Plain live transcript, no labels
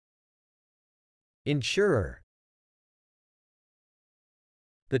Insurer.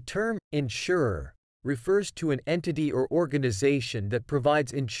 The term insurer refers to an entity or organization that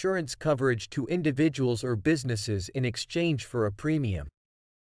provides insurance coverage to individuals or businesses in exchange for a premium.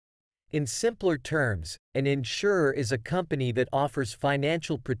 In simpler terms, an insurer is a company that offers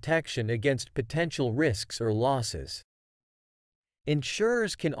financial protection against potential risks or losses.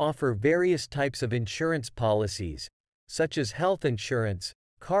 Insurers can offer various types of insurance policies, such as health insurance,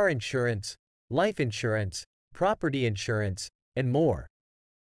 car insurance, life insurance, property insurance, and more.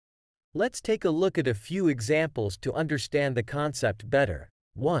 Let's take a look at a few examples to understand the concept better.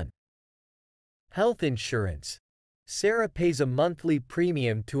 1. Health insurance. Sarah pays a monthly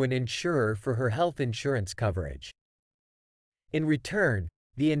premium to an insurer for her health insurance coverage. In return,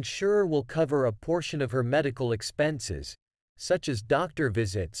 the insurer will cover a portion of her medical expenses, such as doctor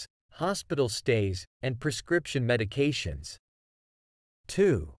visits, hospital stays, and prescription medications.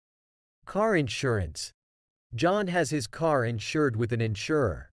 2. Car insurance. John has his car insured with an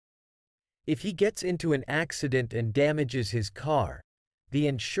insurer. If he gets into an accident and damages his car, the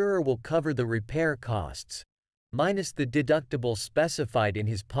insurer will cover the repair costs, minus the deductible specified in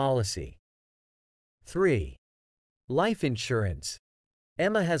his policy. 3. Life insurance.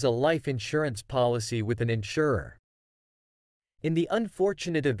 Emma has a life insurance policy with an insurer. In the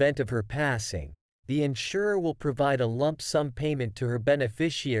unfortunate event of her passing, the insurer will provide a lump sum payment to her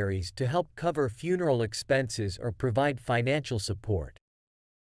beneficiaries to help cover funeral expenses or provide financial support.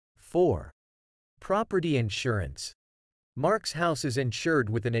 4. Property insurance. Mark's house is insured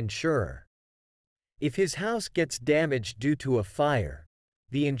with an insurer. If his house gets damaged due to a fire,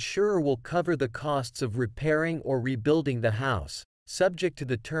 the insurer will cover the costs of repairing or rebuilding the house, subject to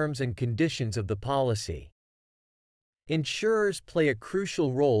the terms and conditions of the policy. Insurers play a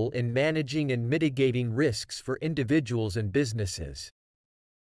crucial role in managing and mitigating risks for individuals and businesses.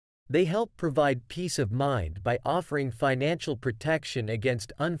 They help provide peace of mind by offering financial protection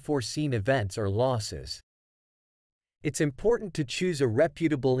against unforeseen events or losses. It's important to choose a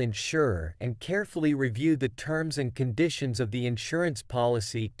reputable insurer and carefully review the terms and conditions of the insurance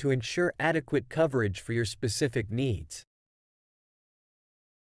policy to ensure adequate coverage for your specific needs.